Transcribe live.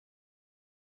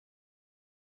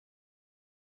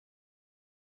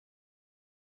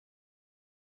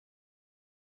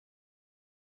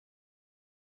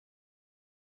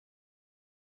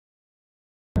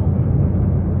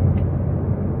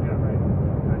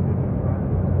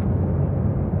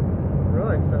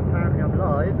apparently I'm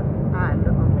live and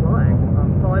I'm flying.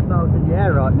 I'm 5 miles in the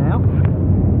air right now.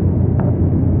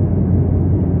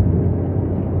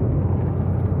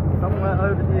 Somewhere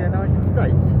over the United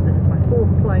States. This is my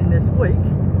 4th plane this week,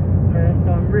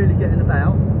 so I'm really getting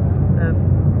about. I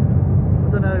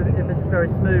don't know if it's very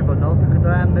smooth or not because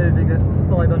I am moving at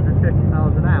 550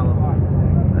 miles an hour.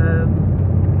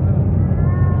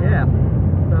 Yeah,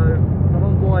 so I'm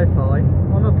on Wi-Fi,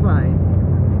 on a plane,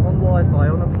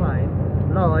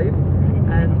 live,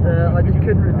 and I just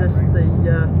couldn't resist the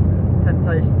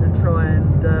temptation to try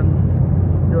and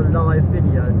do a live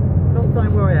video. Not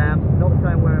saying where I am, not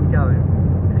saying where I'm going,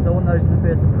 because I want those to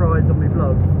be a surprise on my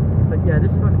vlogs. But yeah,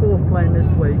 this is my 4th plane this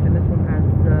week, and this one has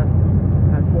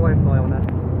Wi-Fi on it.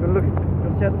 I'm going to look,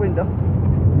 see out the window.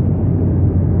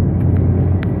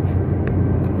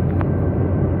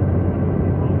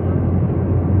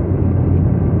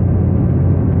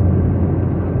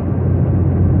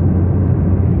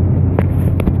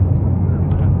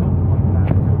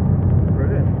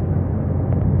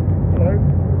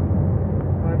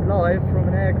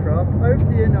 Over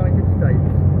the United States,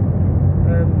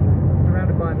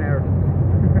 surrounded by Americans.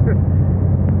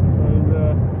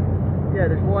 So yeah,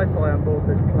 there's Wi-Fi on board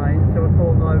this plane, so I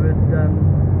thought I would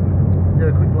do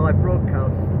a quick live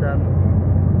broadcast.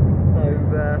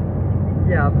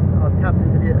 Yeah, I've tapped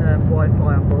into the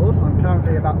Wi-Fi on board. I'm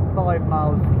currently about 5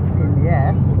 miles in the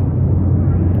air.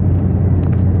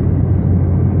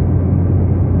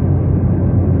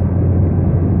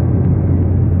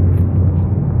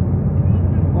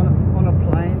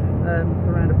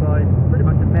 Surrounded by pretty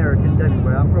much Americans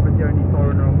everywhere. I'm probably the only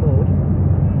foreigner on board.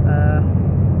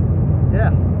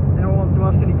 Yeah, anyone wants to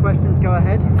ask any questions, go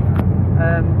ahead.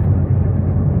 God,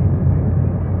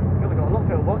 I've got a lot of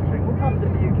people watching. What time is it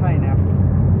in the UK now?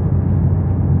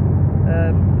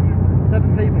 7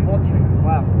 people watching.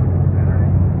 Wow.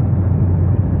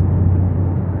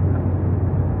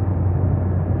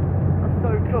 That's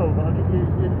so cool that I can use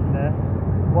the internet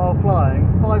while flying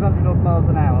 500 odd miles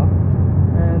an hour.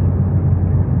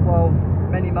 Well,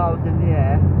 many miles in the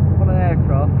air on an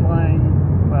aircraft flying,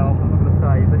 well, I'm not going to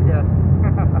say, but yeah.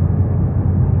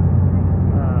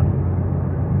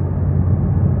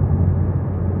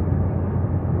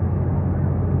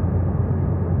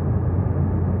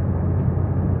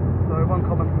 So one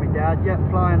comment from my dad, yeah,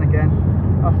 flying again.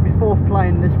 That's my 4th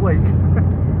plane this week.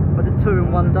 I did 2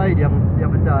 in one day the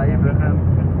other day, but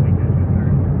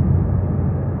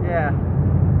yeah,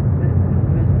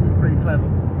 it's pretty clever.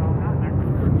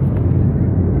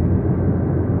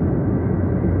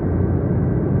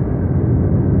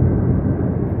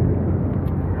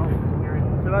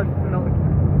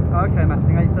 Okay,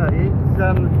 Matting, 8:30.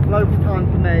 It's local time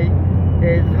for me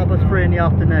is 3:30 in the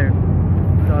afternoon,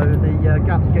 so the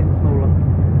gap's getting smaller.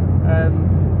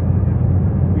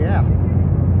 Yeah,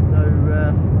 so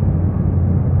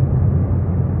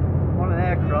on an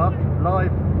aircraft,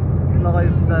 live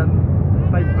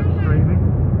Facebook streaming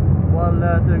while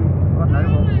doing, I don't know,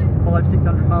 what,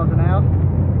 500-600 miles an hour.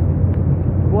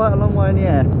 Quite a long way in the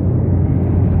air.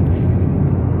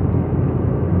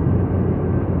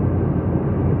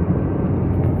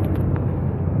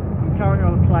 Currently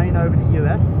on a plane over the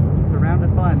US,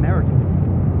 surrounded by Americans.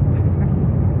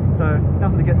 So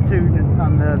nothing to get too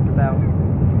unnerved about.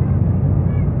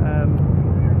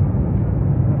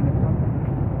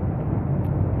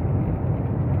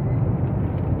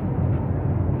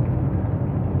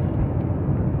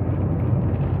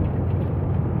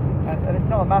 And it's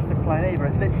not a massive plane either,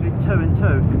 it's literally 2 and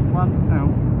 2. 1,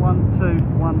 2,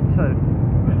 1, 2.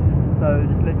 So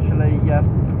it's literally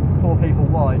 4 people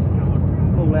wide.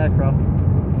 Full aircraft.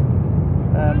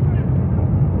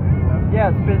 Yeah,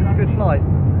 it's a good flight.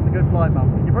 It's a good flight, Mum.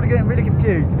 You're probably getting really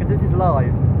confused because this is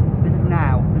live. This is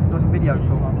now. This is like a video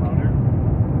call.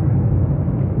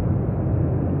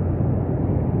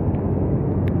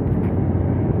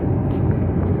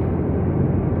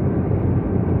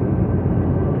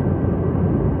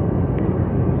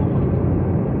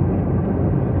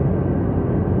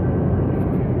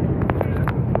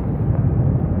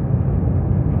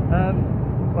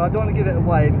 I don't want to give it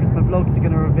away because my vlogs are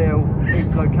going to reveal each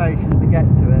location to get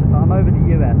to it, but I'm over the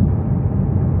US.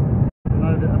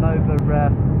 I'm over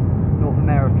North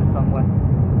America somewhere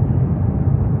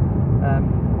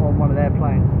on one of their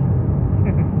planes.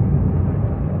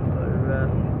 So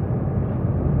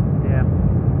yeah,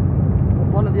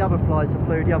 one of the other flights I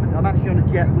flew I'm actually on a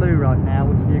Jetblue right now,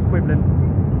 which is the equivalent,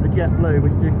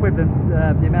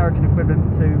 the American equivalent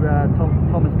to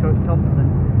Thomas Cook Thompson.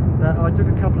 I took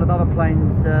a couple of other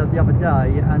planes the other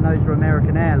day, and those were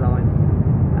American Airlines,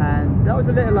 and that was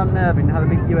a little unnerving to have a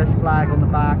big US flag on the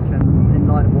back, and in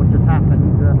light of what just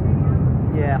happened,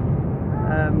 Yeah.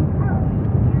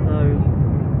 So,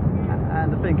 and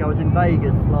I think I was in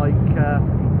Vegas like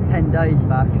 10 days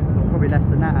back, or probably less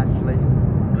than that actually.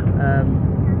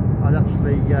 I was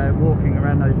actually walking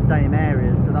around those same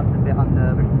areas, so that's a bit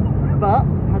unnerving. But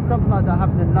had something like that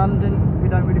happen in London, we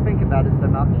don't really think about it so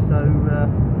much. So,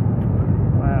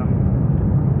 wow.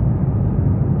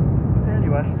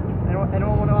 Anyway,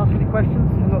 anyone want to ask any questions?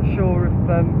 I'm not sure if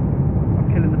I'm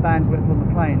killing the bandwidth on the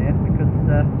plane here because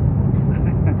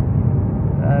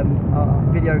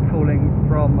video calling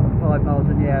from 5 miles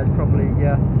in the air is probably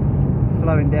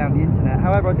slowing down the internet.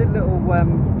 However, I did a little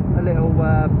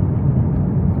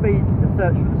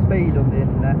search for the speed on the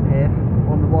internet here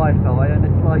on the Wi-Fi, and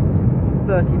it's like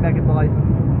 30 megabyte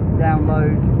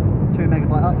download, 2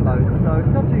 megabyte upload, so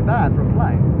it's not too bad for a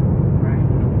plane.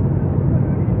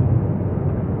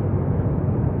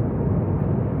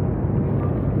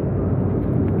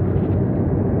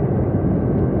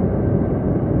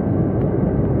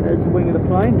 There's the wing of the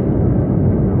plane,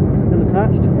 still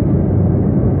attached.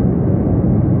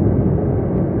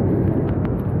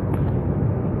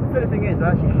 The silly thing is, I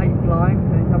actually hate flying. I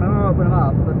mean, I'm alright when I'm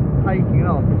up, but taking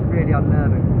off is really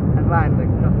unnerving, and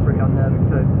landing, that's pretty unnerving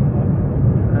too.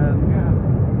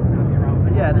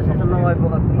 But yeah, this is a live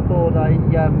aboard a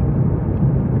type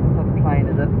of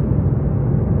plane, is it?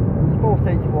 It's 4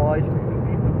 seats wide.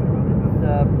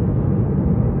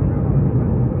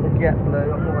 It's Jetblue.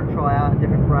 I thought I'd try out a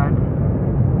different brand.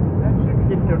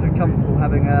 Didn't feel too comfortable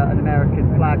having an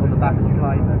American flag on the back of the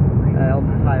plane, on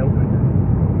the tail.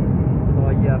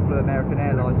 I flew American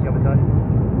Airlines the other day,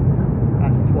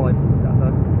 actually twice that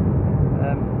though.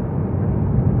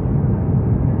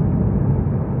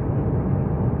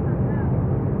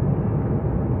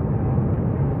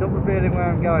 Stop revealing where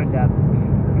I'm going, Dad.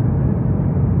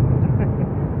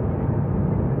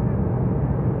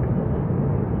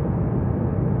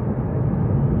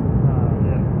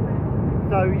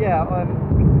 So yeah,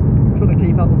 I'm trying to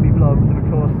keep up with my vlogs, and of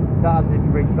course that hasn't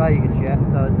even reached Vegas yet,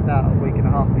 so it's about a week and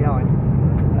a half behind.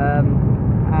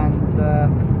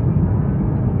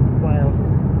 What else?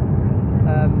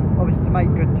 Obviously to make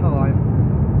good time,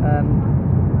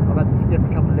 I've had to skip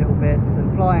a couple of little bits, and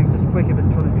flying's just quicker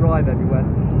than trying to drive everywhere,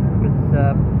 because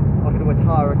I could always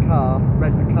hire a car,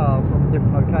 rent a car from a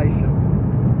different location.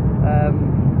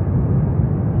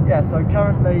 Yeah, so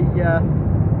currently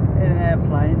in an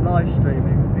airplane, live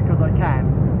streaming, because I can.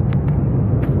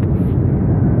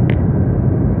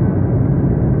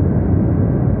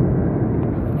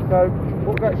 So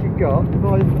what we've actually got, if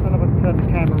I just kind of turn the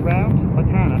camera around, I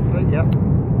can actually, yep.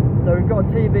 So we've got a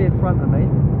TV in front of me,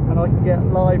 and I can get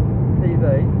live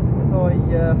TV. If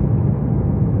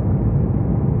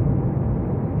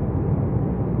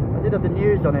I did have the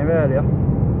news on here earlier.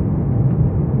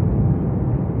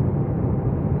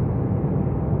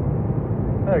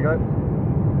 There we go.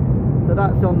 So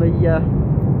that's on the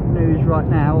news right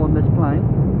now on this plane.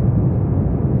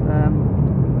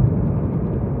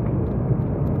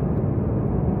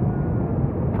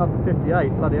 Up to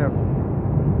 58, bloody hell.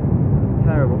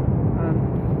 Terrible.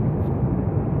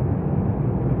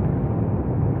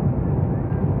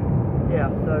 Yeah,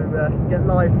 so get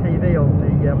live TV on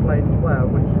the plane as well,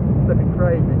 which is flipping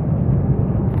crazy.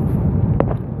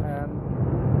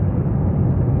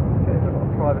 Okay, so I've got a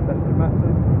private lesson map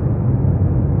soon.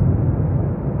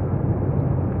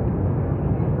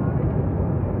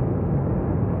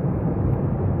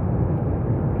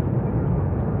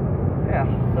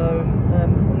 So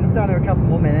I'm down here a couple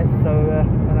more minutes, so I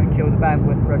don't kill the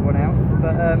bandwidth for everyone else.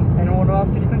 But anyone want to ask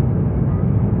anything?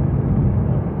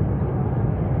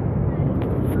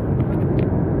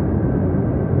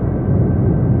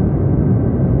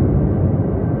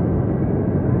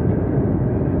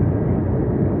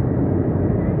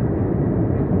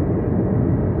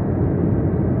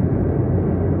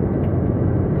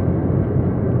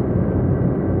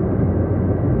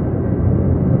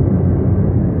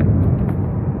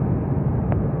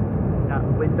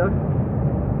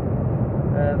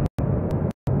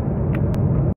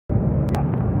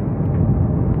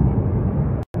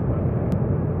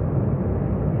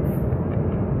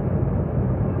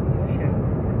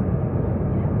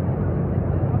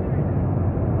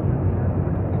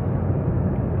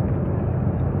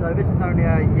 So this is only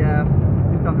a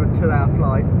just under a 2-hour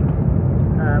flight,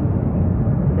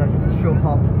 so it's just a short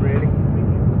hop really,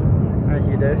 as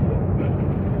you do.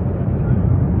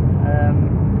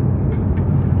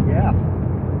 Yeah.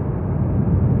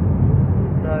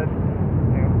 So,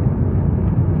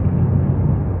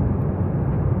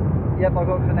 yep, I've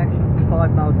got a connection for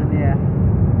 5 miles in the air.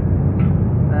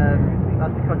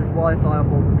 That's because there's Wi-Fi on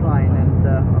board the plane, and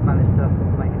I've managed to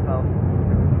make it fast.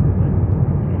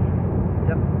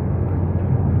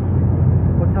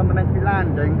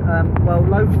 landing. Well,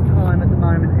 local time at the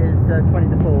moment is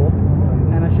 20 to 4,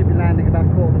 and I should be landing about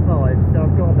 4:45. So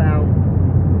I've got about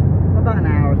an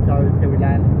hour or so until we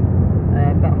land.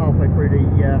 About halfway through the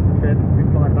trip, we've been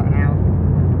flying about an hour.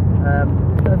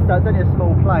 So it's only a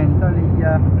small plane. It's only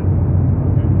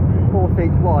 4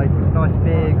 seats wide. Nice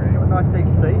big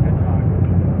seat.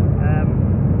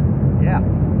 Yeah.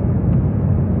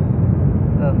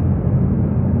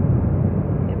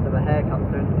 Give them a haircut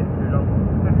soon. It's getting too long.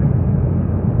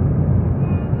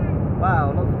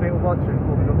 Wow, lots of people watching.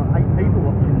 Well, we've got about 8 people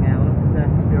watching now. That's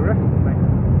a record for me.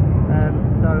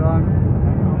 So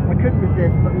I couldn't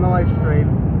resist but live stream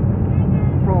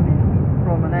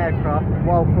from an aircraft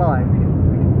while flying.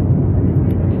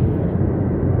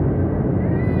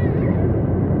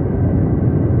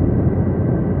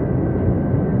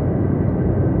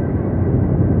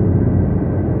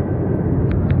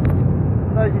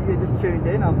 For those of you just tuned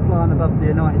in, I'm flying above the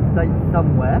United States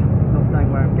somewhere. Not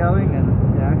saying where I'm going, and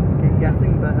keep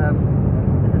guessing, but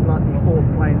this is like my 4th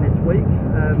plane this week,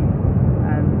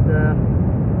 and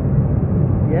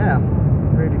yeah,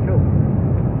 really cool.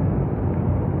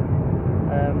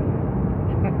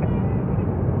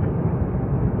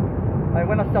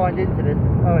 When I signed into this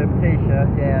OM t-shirt,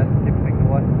 yeah, didn't think the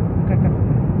one.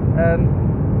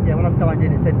 Yeah, when I signed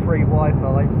in it said free Wi-Fi,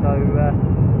 so I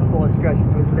thought I'd stretch it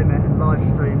to its limit and live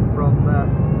stream from a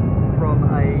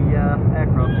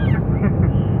aircraft.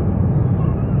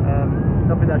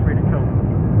 I think that's really cool.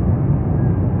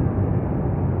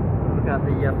 Look out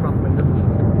the front window.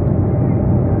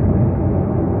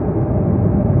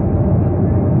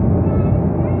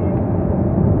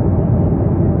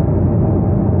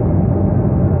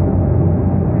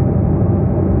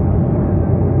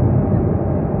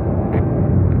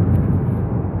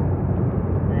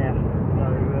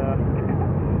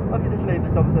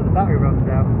 Until the battery runs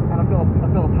out, and I've got a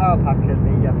power pack in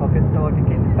the pocket, so I can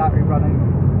keep the battery running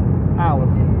hours.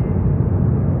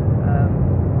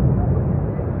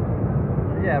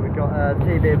 Yeah, we've got a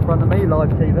TV in front of me, live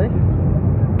TV.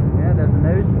 Yeah, there's the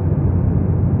news.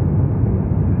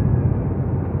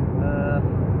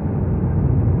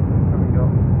 What have we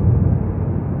got?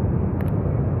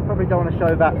 Probably don't want to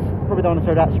show that. Probably don't want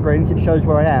to show that screen because it shows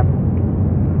where I am.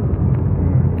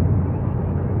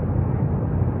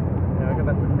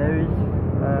 News.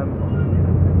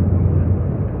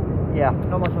 Yeah,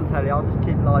 not much on telly. I'll just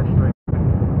keep live streaming.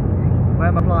 Where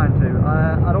am I flying to?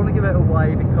 I don't want to give it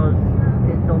away because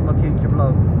it's on my future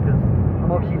vlogs, because I'm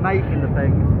obviously making the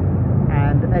things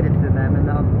and editing them, and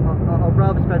I'd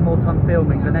rather spend more time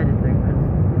filming than editing because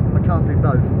I can't do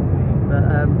both.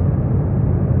 But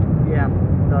yeah,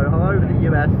 so I'm over the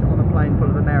US on a plane full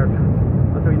of Americans.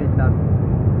 That's all you need to know.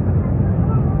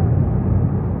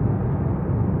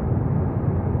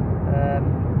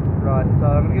 Right, so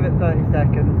I'm going to give it 30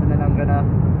 seconds and then I'm going to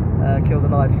kill the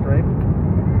live stream.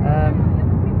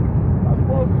 That's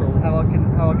quite cool how I can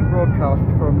broadcast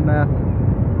from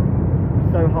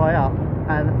so high up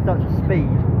and at such a speed.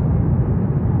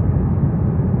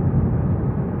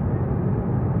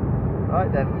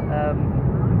 Right then,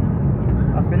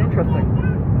 that's been interesting.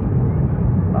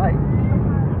 Bye.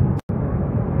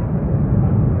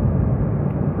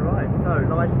 Right, so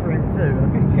live stream 2.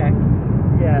 I'm going to check.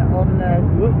 Yeah, on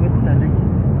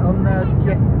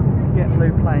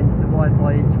Jetblue planes, the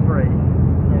Wi-Fi is free.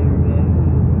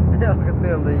 So yeah, I can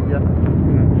feel the yeah.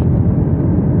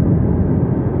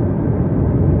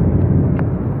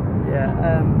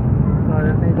 So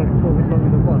that means I can talk as long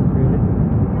as I want, really.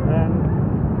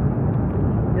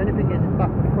 The only thing is it's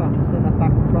back to front. It's done that back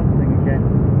to front thing again.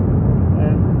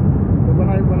 But when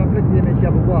I flick the image the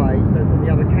other way, so it's on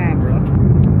the other camera.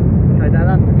 Okay, now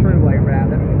that's the true way round.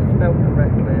 Everything's spelled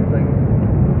correctly, I think.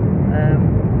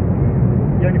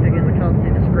 The only thing is I can't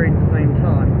see the screen at the same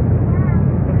time.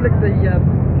 If I flick the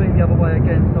thing the other way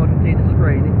again so I can see the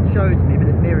screen, it shows me, but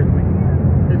it mirrors me.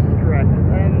 This is correct.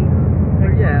 So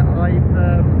yeah, I've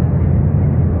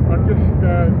just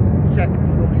checked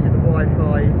obviously the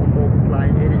Wi-Fi on board the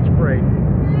plane. It is free.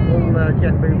 All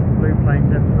Jetblue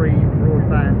planes have free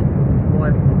broadband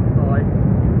Wi-Fi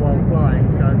while flying,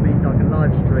 so it means I can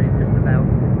live stream just about.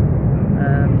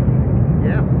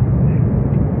 Yeah.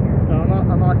 So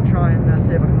I might try and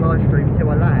see if I can live stream till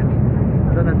I land.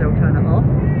 I don't know if they'll turn it off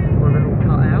or if it'll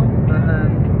cut out, but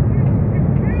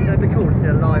it'd be cool to see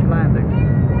a live landing.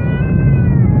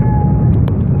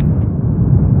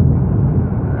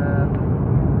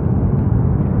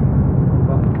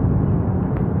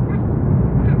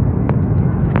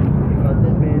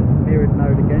 This being mirrored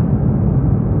mode again.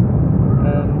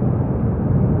 So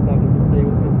I can just see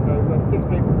what this goes. We've got 6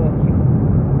 people watching.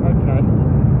 Okay.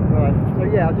 Right. So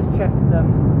yeah, I just checked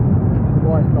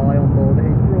Wi-Fi on board, it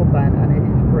is broadband and it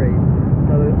is free.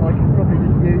 So I can probably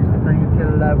just use the thing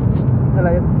until I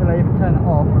turn it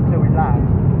off until we land.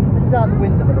 This is out the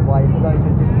window, by the way, for those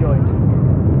who just joined.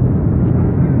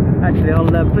 Actually, I'll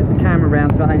flip the camera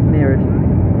around so it ain't mirrored.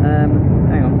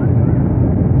 Hang on.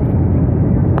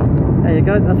 There you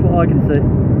go, that's what I can see.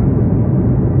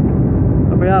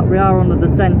 But we are on the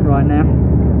descent right now.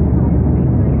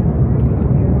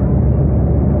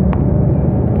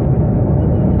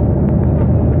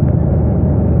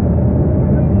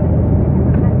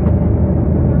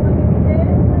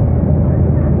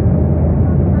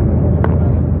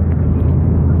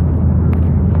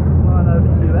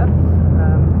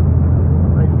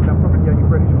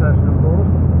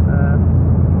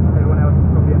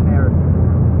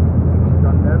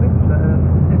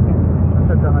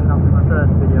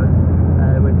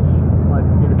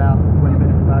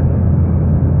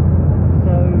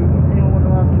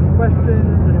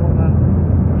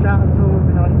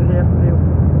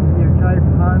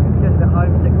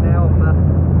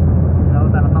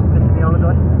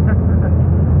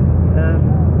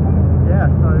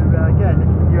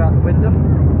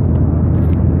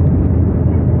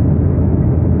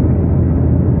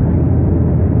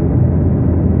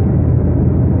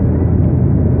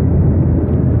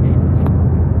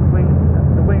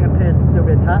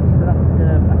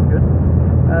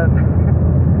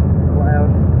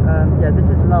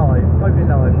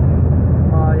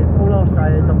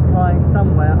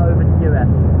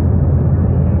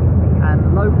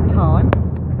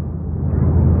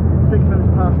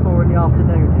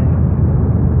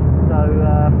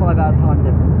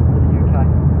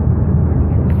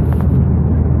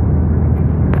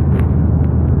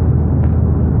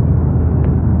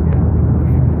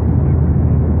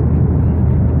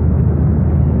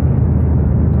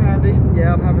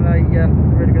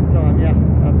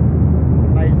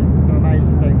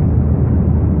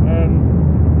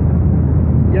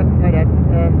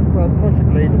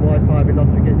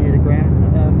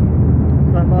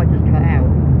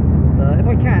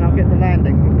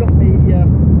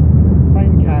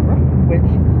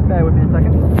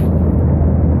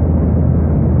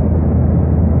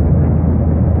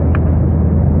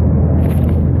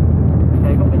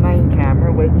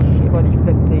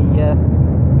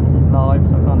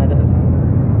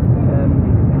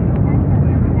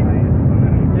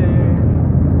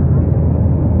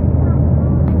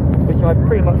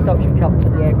 Pretty much suction cup to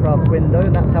the aircraft window,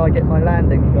 and that's how I get my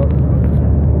landing shots.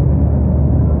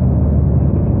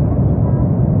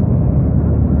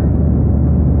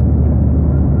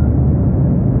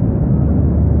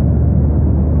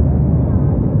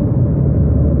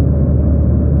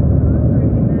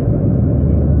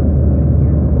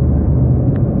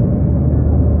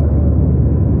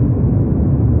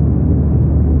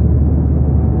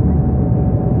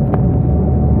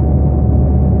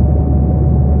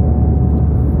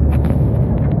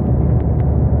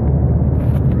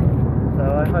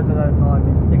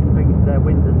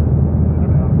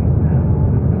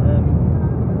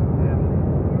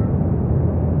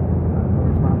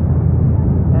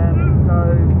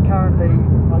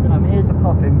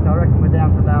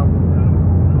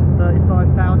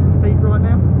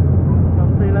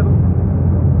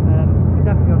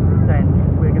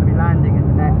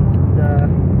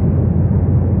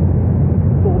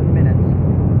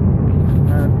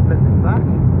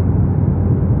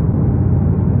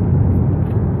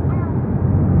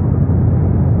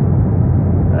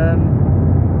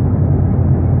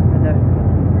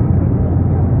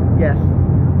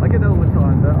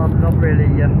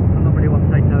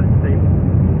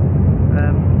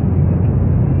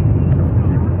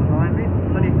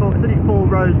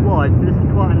 Wide, so this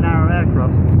is quite a narrow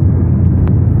aircraft.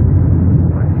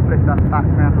 Let's flip that back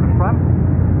around to the front.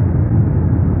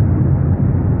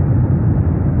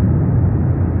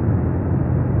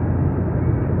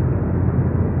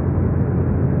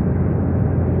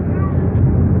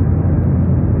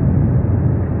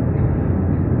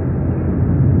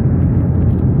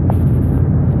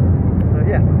 So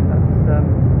yeah, that's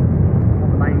on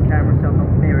the main camera, so I'm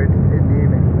not mirrored in the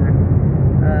image there.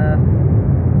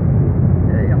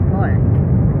 I'm flying.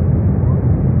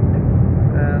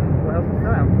 What else to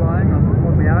say? I'm flying, I'm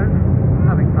on my own, I'm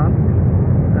having fun.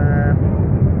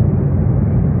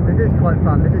 This is quite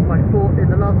fun. This is my fourth, in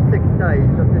the last 6 days,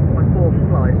 this is my 4th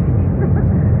flight.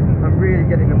 I'm really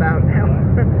getting about now.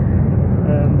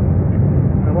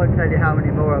 I won't tell you how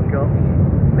many more I've got,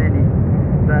 many.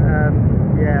 But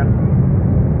yeah,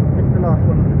 this is the last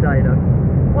one of the day though.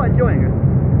 Quite enjoying it.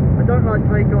 I don't like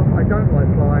takeoff, I don't like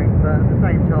flying, but at the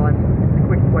same time, it's the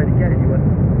quickest way to get anywhere.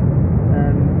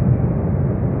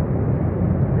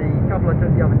 The couple of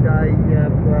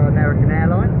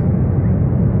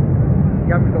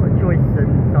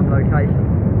locations.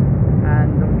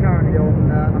 And I'm currently on,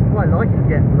 I'm quite liking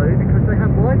Jetblue because they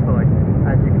have Wi-Fi,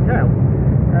 as you can tell.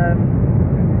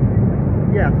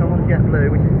 Yeah, so I'm on Jetblue,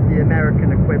 which is the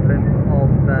American equivalent of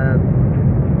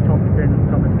Thomas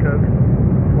Cook,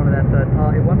 one of their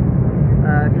third-party ones.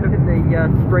 If you look at the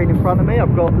screen in front of me,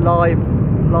 I've got live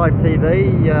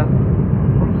TV,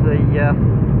 obviously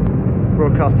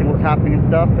broadcasting what's happening and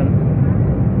stuff, and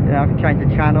I can change the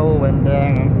channel and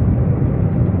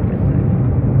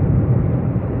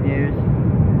news.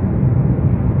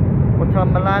 What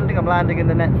time am I landing? I'm landing in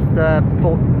the next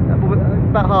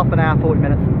about half an hour, 40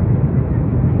 minutes.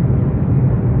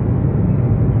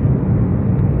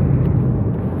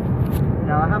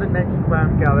 Now I haven't mentioned where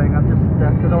I'm going. I'm just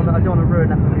because I don't want to ruin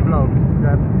that for the vlogs.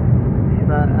 But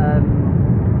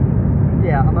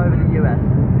yeah, I'm over the US,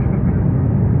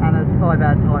 and there's a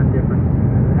 5-hour time difference.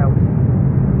 It helps.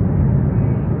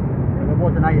 There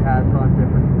was an 8-hour time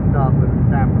difference to start with in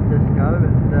San Francisco,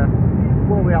 and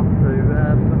what are we up to?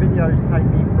 My videos take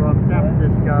me from San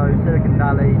Francisco, Silicon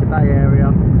Valley, the Bay Area,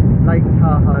 Lake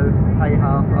Tahoe, I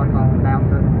can't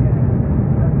pronounce it.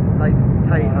 Lake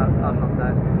Tahoe, I can't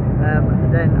say it.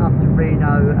 Then up to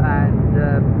Reno, and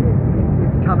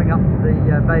it's coming up to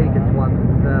the Vegas ones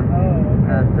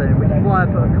soon, which is why I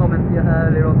put a comment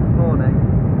earlier on this morning,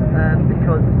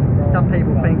 because some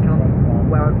people think I'm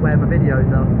where my videos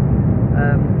are.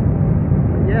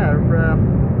 Yeah,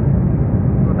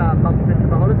 I'm about a month into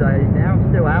my holiday now. I'm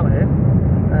still out here.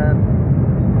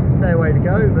 Fair way to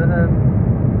go, but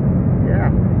yeah.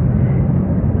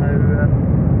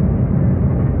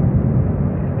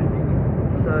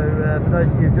 So for those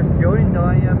of you who've just joined,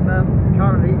 I am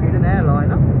currently in an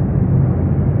airliner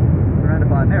surrounded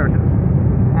by Americans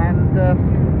and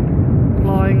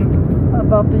flying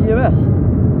above the US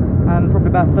and probably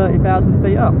about 30,000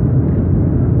 feet up.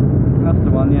 That's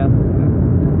the one, yeah.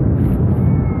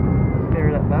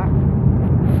 Steer that back.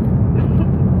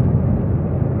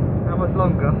 How much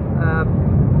longer?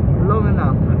 Long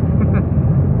enough.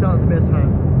 Starts to miss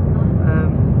home.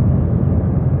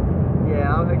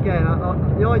 Yeah, again,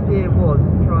 the idea was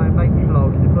to try and make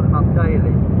vlogs and put them up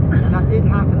daily, and that did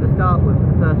happen to start with for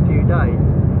the first few days,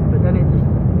 but then it just,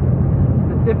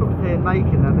 the difficulty in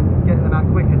making them and getting them out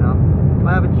quick enough,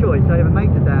 I have a choice. I either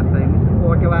make the damn things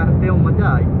or I go out and film my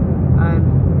day, and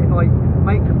if I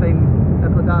make the things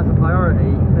and put that as a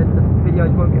priority, then the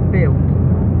videos won't get filmed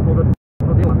for the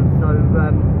ones. So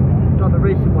like the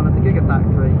recent one at the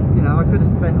Gigafactory, I could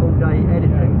have spent all day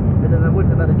editing, but then I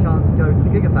wouldn't have had a chance to go to the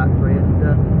Gigafactory and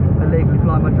illegally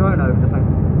fly my drone over the thing.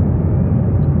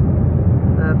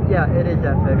 Yeah, it is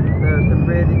epic. There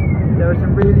are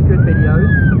some really good videos.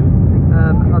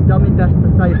 I've done my best to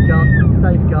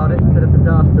safeguard it instead of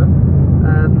disaster.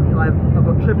 I've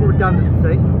got triple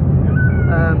redundancy.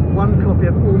 One copy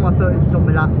of all my footage is on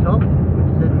my laptop, which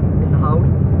is in the hold.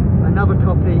 Another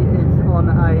copy is on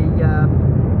a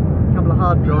couple of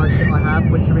hard drives that I have,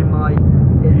 which are in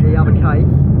the other case,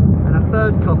 and a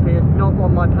third copy is not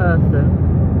on my person,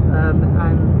 and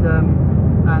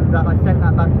that I sent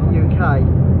that back to the UK,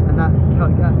 and that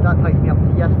takes me up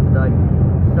to yesterday.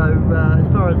 So as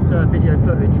far as video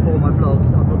footage for my vlogs,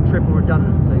 I've got triple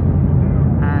redundancy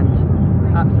and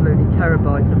absolutely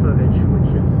terabytes of footage,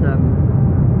 which is a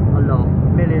lot,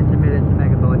 millions and millions of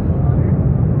megabytes,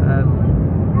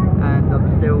 and I'm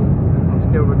still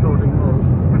recording more.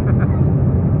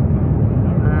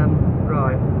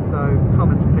 Right, so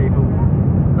comments people.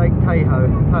 Lake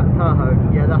Tahoe,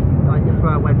 yeah, that's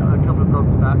where I went a couple of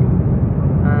vlogs back.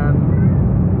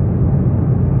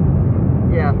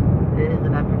 Yeah, it is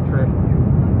an epic trip.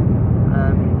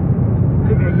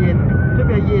 Took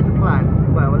me a year to plan.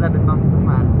 Well, 11 months to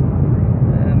plan.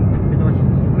 Because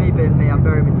me being me, I'm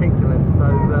very meticulous, so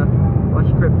I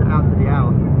script it out to the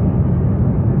hour.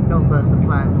 Not that the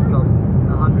plan's got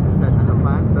 100% as a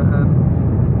plan, but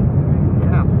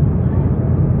yeah.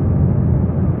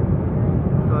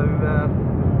 So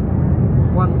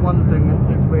one thing that's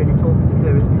really taught me to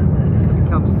do is to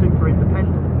become super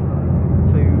independent,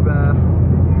 to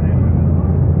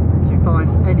find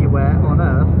anywhere on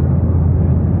Earth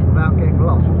without getting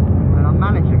lost, and I'm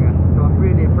managing it, so I'm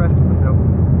really impressed with myself.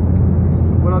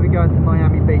 Will I be going to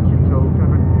Miami Beach at all,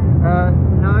 Cameron?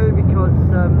 No, because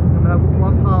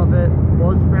one part of it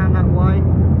was around that way,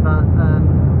 but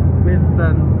with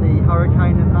the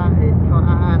hurricane and that,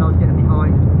 and I was getting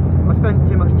behind. I spent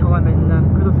too much time in,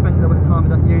 because I spent a little bit of time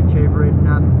with that YouTuber in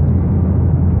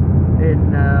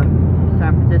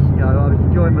San Francisco, I was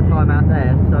enjoying my time out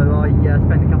there, so I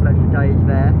spent a couple extra days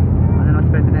there, and then I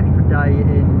spent an extra day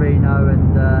in Reno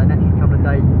and an extra couple of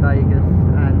days in Vegas,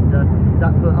 and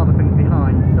that put other things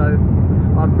behind. So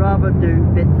I'd rather do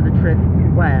bits of the trip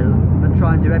well than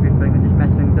try and do everything and just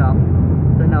mess things up.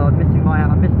 So no, I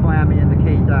missed Miami and the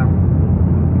Keys out,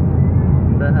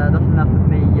 but that's enough of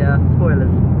me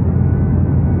spoilers.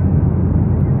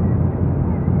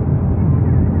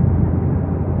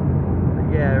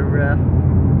 Yeah,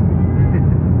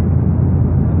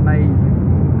 amazing,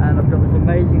 and I've got this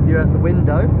amazing view out the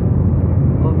window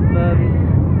of,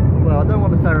 well, I don't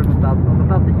want to say I'm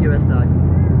above the USA.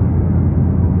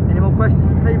 Any more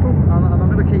questions, people?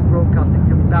 I'm going to keep broadcasting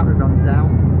until the battery runs out,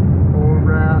 or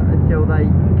until they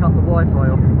cut the Wi-Fi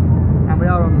off, and we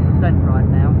are on the descent right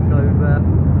now, so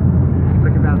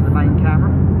looking around to the main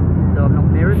camera, so I'm not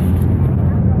mirrored.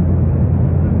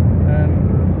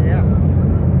 Yeah.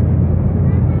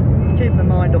 Keep my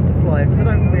mind off the flying, because I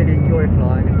don't really enjoy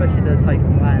flying, especially the take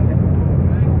and landing.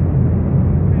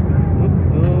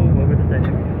 Oh, what we're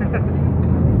descending.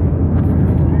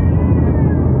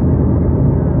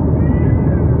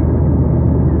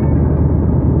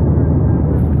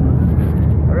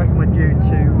 I reckon we're due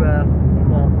to start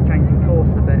changing course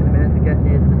a bit in a minute to get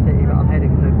near to the city that I'm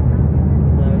heading to.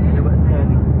 So, a little bit of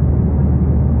turning.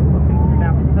 I think it's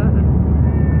about to turn it.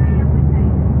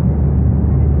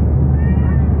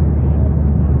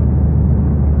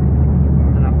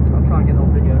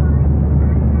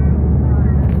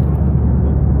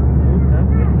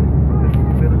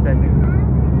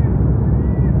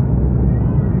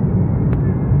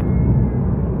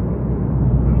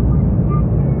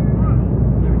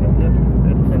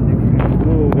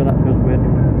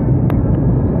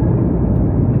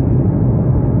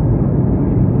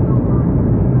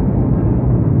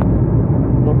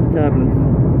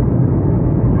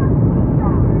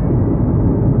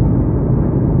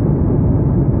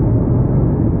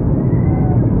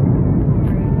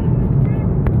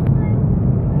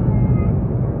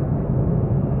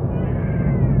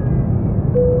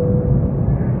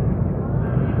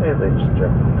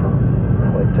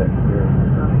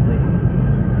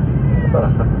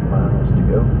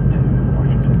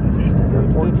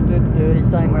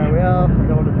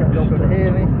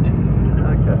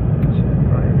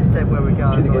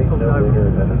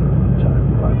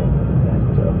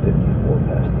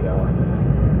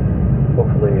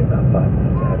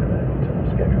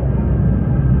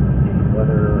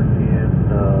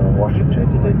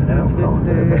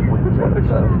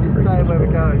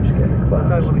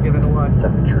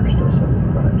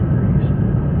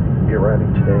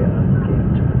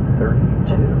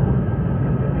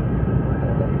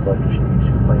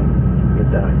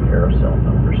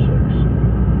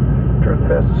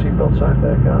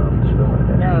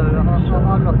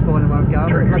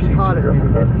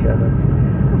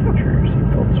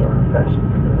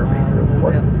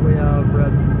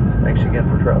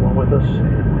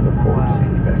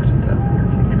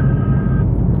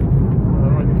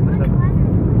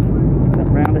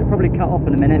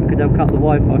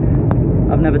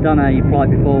 I've never done a flight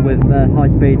before with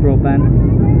high-speed broadband.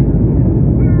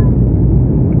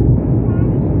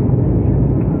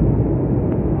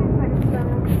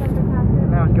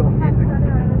 Now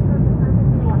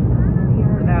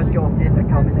it's got off the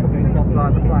intercom, it's probably not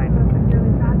flying the plane.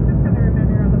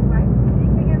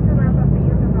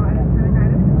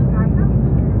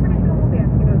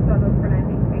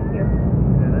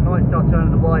 Yeah, they might start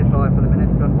turning the Wi-Fi for the minute,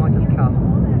 so it might just cut.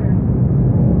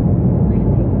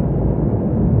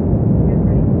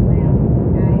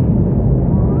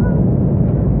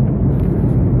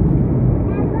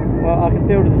 I can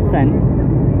feel the descent.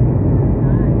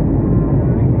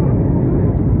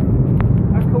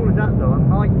 How cool is that though?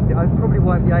 I probably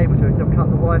won't be able to until I've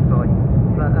cut the Wi-Fi,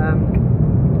 but I'm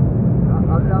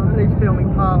at least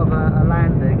filming part of a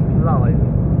landing live.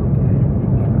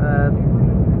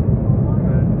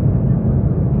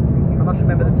 I must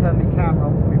remember to turn my camera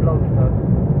on for my vlogs though.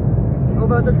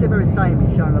 Although it does get very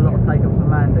samey showing a lot of takeoffs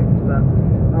and landings, but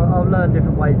I'll learn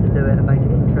different ways to do it and make it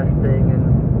interesting and,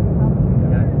 you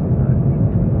know.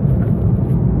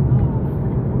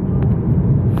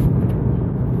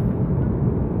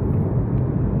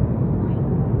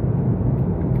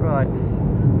 Right,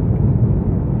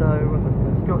 so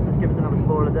Scott just give us another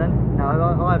spoiler then. No, I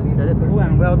haven't said it, but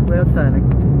we're turning.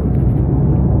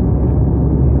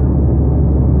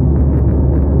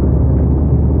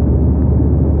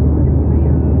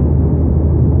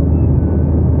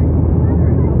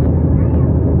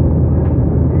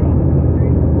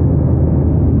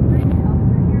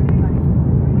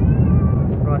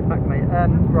 Right, back mate.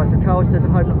 Right, so Charles says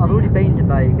I've already been to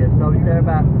Vegas. I was there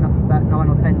about 9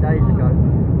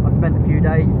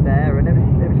 there, and it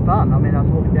was fun. I mean, I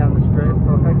was walking down the strip.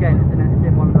 Again, it's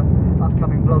in one of the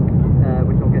upcoming vlogs,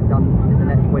 which will get done in the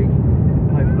next week,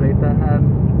 hopefully. But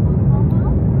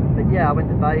yeah, I went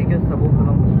to Vegas. I walked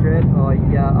along the strip.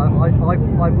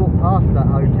 I walked past that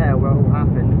hotel where it all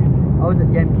happened. I was at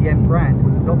the MGM Grand,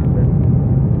 which is opposite.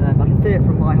 I can see it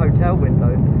from my hotel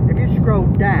window. If you scroll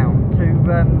down to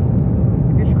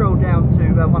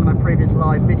one of my previous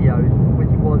live videos, which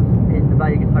was in the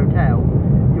Vegas hotel,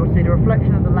 you'll see the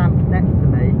reflection of the lamps next to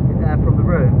me from the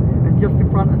room, and just in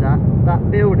front of that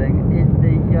building is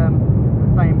the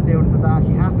same building that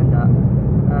actually happened at,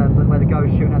 where the guy was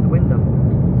shooting out the window.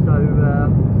 So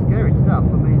scary stuff.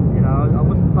 I mean, you know, I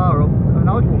wasn't far off. I mean,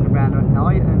 I was walking around at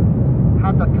night, and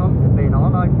had that concert been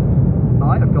on, I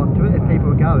might have gone to it if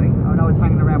people were going. I mean, I was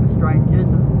hanging around with strangers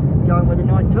and going where the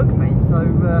night took me. So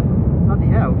bloody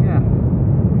hell, yeah.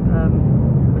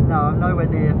 But no, I'm nowhere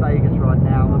near Vegas right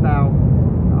now. I'm about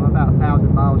 1,000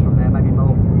 miles from there, maybe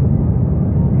more.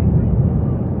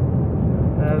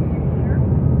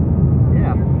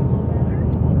 Yeah.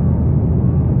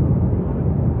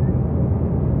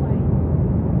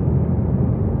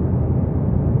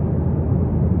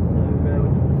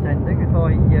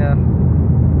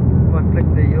 If I flick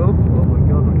the oh my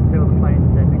god, I can feel the plane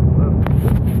descending as well.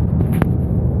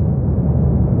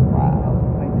 Wow,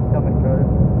 makes your stomach go.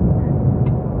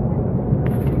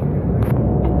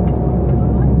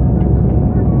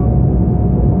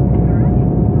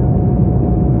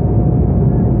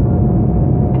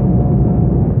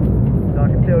 So I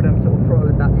can feel them sort of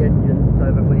throttling back the engine so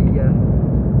that we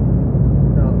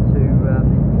start to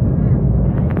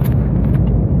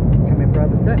come in for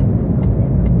other set.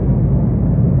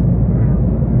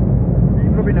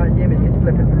 Probably notice the image gets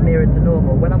flipping from mirror to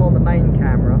normal. When I'm on the main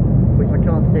camera, which I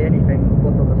can't see anything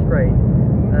what's on the screen,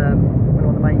 when I'm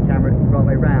on the main camera it's the right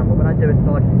way round, but when I do it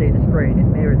so I can see the screen, it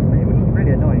mirrors me, which is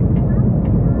really annoying.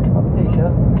 Got the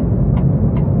t-shirt.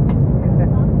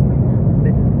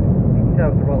 This is, you can tell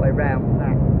it's the right way round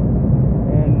now.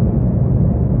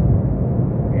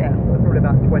 Yeah, so probably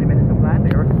about 20 minutes of landing,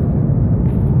 I reckon.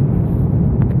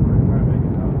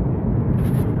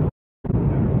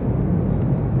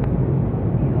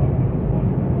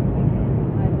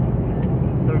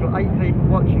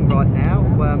 Watching right now.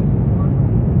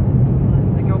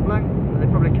 They gone blank?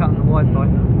 They're probably cutting the Wi-Fi.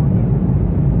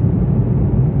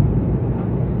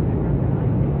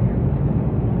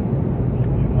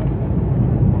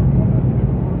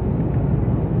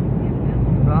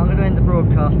 Right, I'm going to end the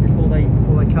broadcast before they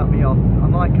cut me off. I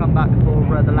might come back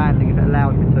for the landing if it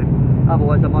allows me to.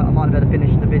 Otherwise, I might better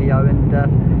finish the video and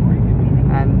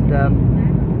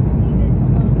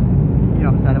you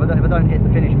know what I'm saying, if I don't hit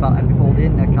the finish button before the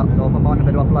internet cuts off, I might not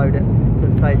be able to upload it so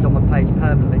it stays on my page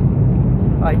permanently.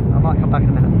 Right, I might come back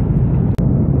in a minute.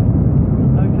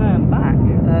 Okay, I'm back.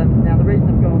 Now the reason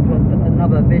I've gone on to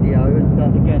another video is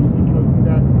again because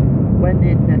when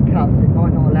the internet cuts, it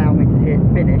might not allow me to hit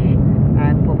finish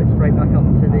and pop it straight back up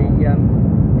to the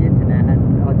internet,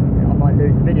 and I might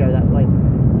lose the video that way.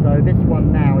 So this one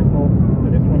now is more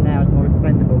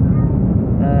expendable.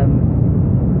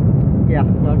 Yeah,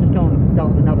 so I've just gone and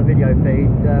started another video feed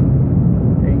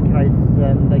in case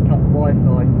they cut the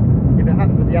Wi-Fi. If it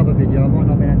happened with the other video, I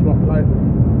might not be able to upload.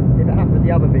 If it happened with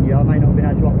the other video, I may not have been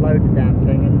able to upload the damn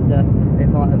thing, and it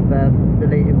might have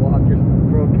deleted what I've just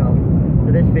broadcast.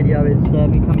 So this video is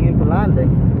me coming in for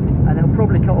landing, and it'll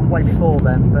probably cut off way before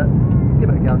then, but give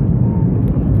it a go.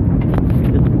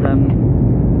 Just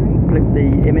flip the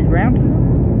image round.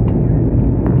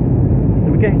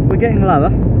 So we're getting lower.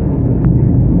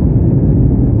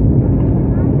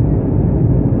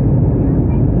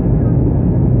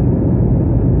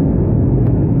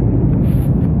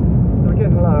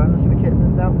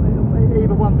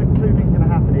 Two things going to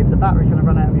happen. Either the battery's going to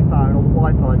run out of my phone or the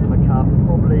Wi-Fi's going to cut.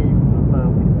 Probably, well,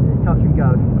 it's touch and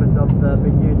go because I've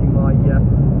been using my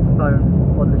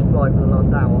phone on this flight for the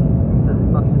last hour, so it's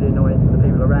much to the annoyance of the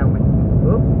people around me.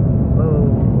 Oh,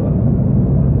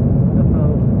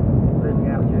 losing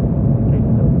altitude.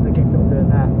 They keep sort of doing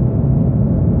that.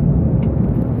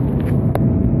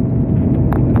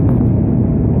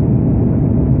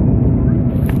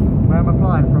 Where am I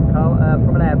flying from, Carl?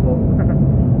 From an airport.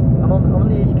 I'm on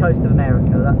the east coast of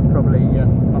America. That's probably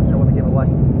much I want to give away.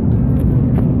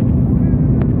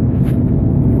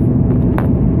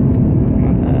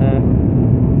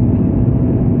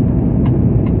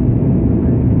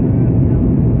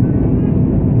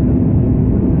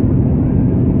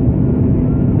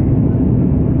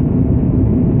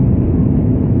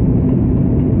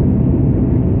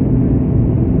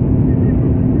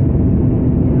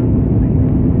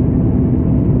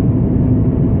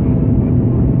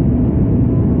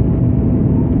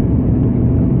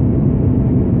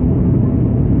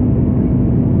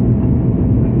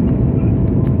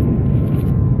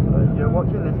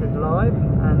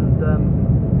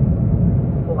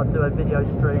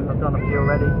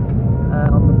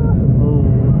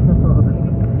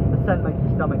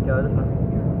 stomach go, doesn't it?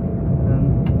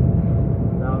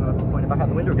 Now I'm going to point it back out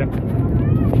the window again.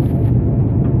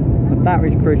 The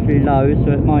battery's crucially low,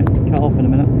 so it might cut off in a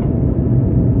minute.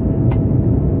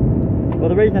 Well,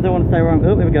 the reason I don't want to say where I'm...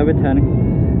 Oh, there we go, we're turning.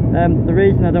 The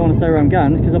reason I don't want to say where I'm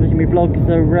going is because obviously my vlogs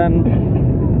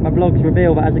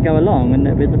reveal that as I go along, and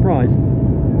it'll be a surprise.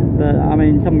 But I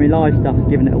mean, some of my live stuff is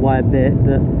giving it away a bit,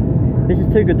 but this is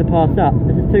too good to pass up.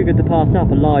 This is too good to pass up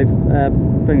a live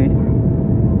thingy.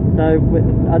 So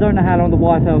I don't know how long the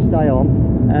Wi-Fi will stay on,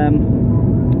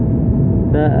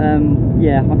 but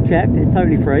yeah, I've checked. It's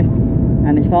totally free,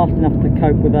 and it's fast enough to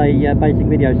cope with a basic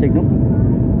video signal.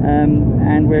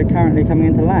 And we're currently coming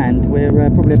into land.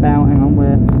 We're probably about, hang on,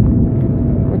 we're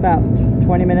about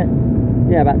 20 minutes.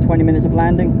 Yeah, about 20 minutes of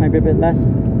landing, maybe a bit less.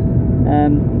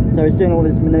 So it's doing all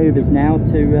its manoeuvres now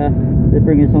to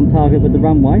bring us on target with the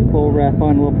runway for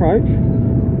final approach.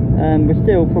 We're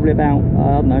still probably about,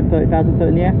 I don't know, 30,000 foot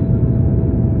in the air,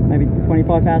 maybe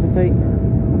 25,000 feet,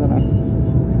 I don't know.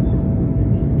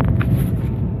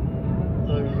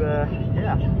 So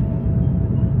yeah,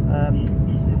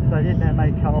 so the internet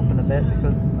may cut off in a bit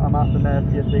because I'm at the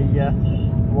mercy of the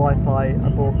Wi-Fi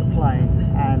aboard the plane,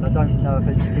 and I don't know if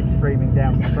it keeps streaming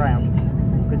down to the ground.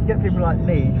 Because you get people like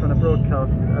me trying to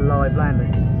broadcast a live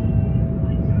landing.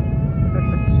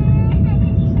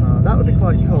 That would be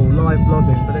quite cool, live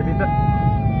vlogging, but it'd be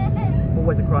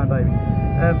always a crying baby.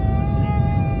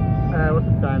 What's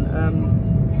it saying?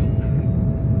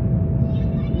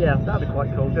 Yeah, that'd be quite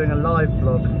cool, doing a live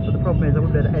vlog, but the problem is I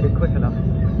wouldn't be able to edit quick enough.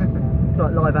 It's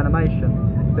like live animation,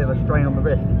 a bit of a strain on the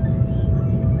wrist.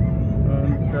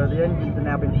 So the engines are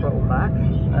now being throttled back.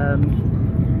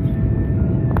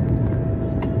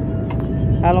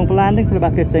 How long for landing? For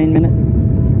about 15 minutes,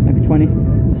 maybe 20.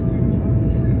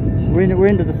 We're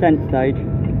in the descent stage.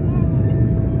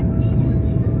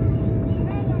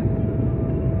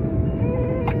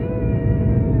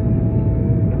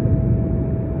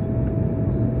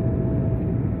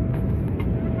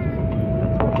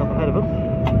 That's what's up ahead of us.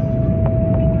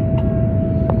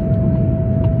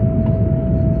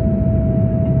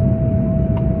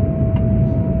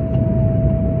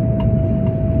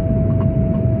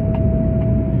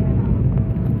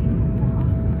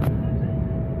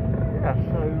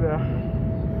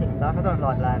 I don't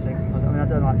like landing. I mean, I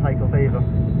don't like takeoff either.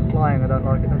 Flying, I don't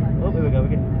like it. Oh, here we go, we're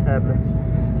getting turbulence.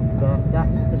 But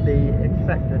that's to be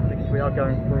expected because we are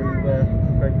going through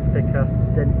very thicker,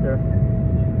 denser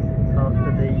parts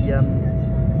of the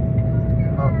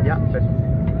atmosphere.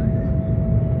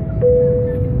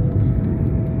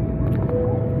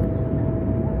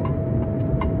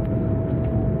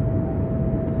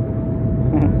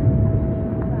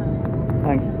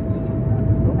 Thanks.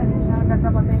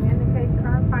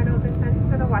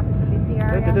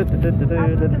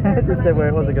 Just say where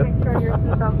it was again. Make sure your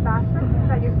seatbelt fastened,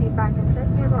 that your seat back is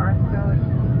secure or stowed.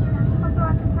 Also,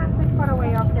 at the time, please put away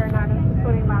all your items,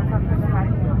 including laptops and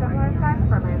devices, similar size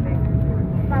for landing.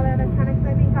 While electronics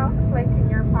may be held, placed in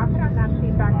your pocket on that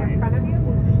seat back in front of you.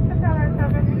 The seller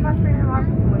service must bring your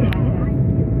office with landing.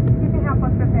 You can help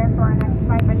us prepare for our next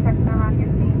flight by checking around your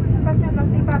seat, especially in the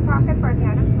seatbelt pocket for any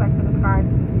items selected with cards.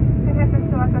 You can hit this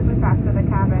to us as we pass through the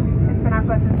cabin. It's been our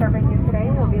pleasure serving you today.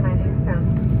 We'll be landing soon.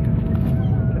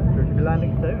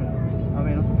 Landing soon. I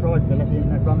mean, I'm surprised they let the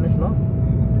internet run this long.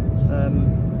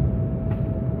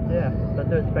 Yeah, I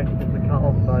do expect it to cut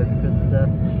off though, because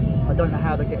I don't know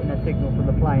how they're getting their signal from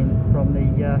the plane from the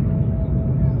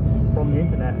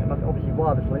internet. Obviously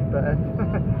wirelessly, but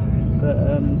but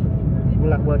will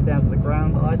that work down to the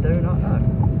ground? I do not know.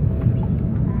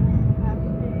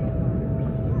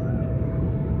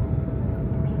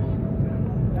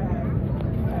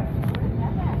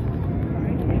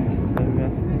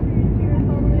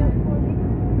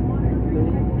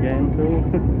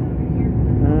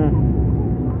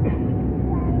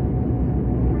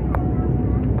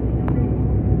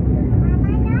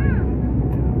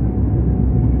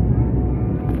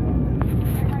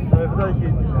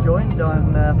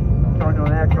 I'm currently on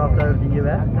an aircraft over the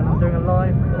US, and I'm doing a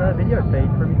live video feed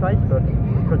from Facebook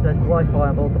because there's Wi-Fi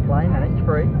on board the plane and it's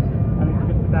free, and it's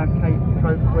just about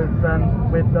cope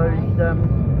with those.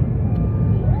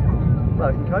 Well,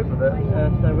 it can cope with it.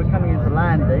 So we're coming into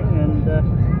landing, and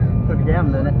we'll be down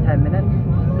in the next 10 minutes.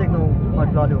 The signal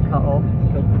most likely will cut off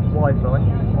because it's Wi-Fi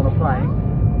on a plane.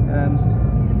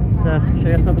 So show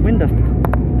you outside the window.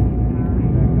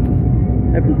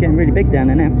 Everything's getting really big down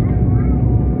there now.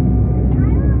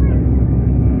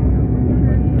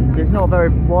 It's not a very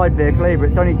wide vehicle either,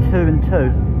 it's only 2 and 2.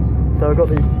 So we've got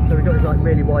these like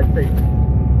really wide seats.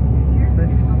 And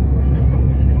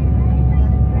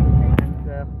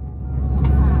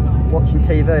watching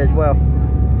TV as well.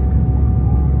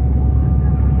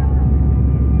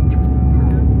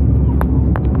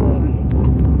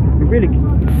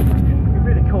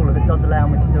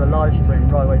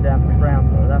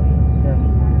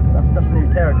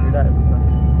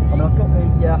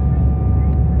 yeah,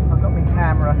 I've got my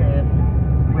camera here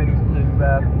ready to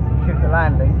shoot the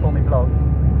landing for my vlog.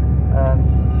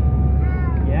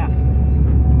 Yeah.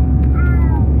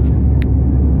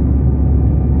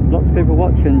 Lots of people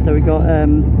watching, so we got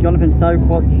Jonathan Soap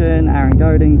watching, Aaron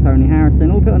Goding, Tony Harrison,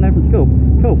 all put on there from school.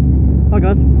 Cool. Hi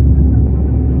guys.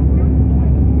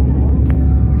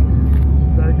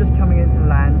 So just coming into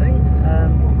landing,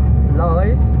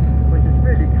 live, which is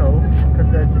really cool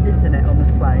because there's internet on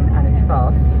this plane and it's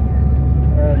fast.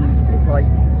 It's like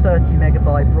 30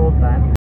 megabyte broadband.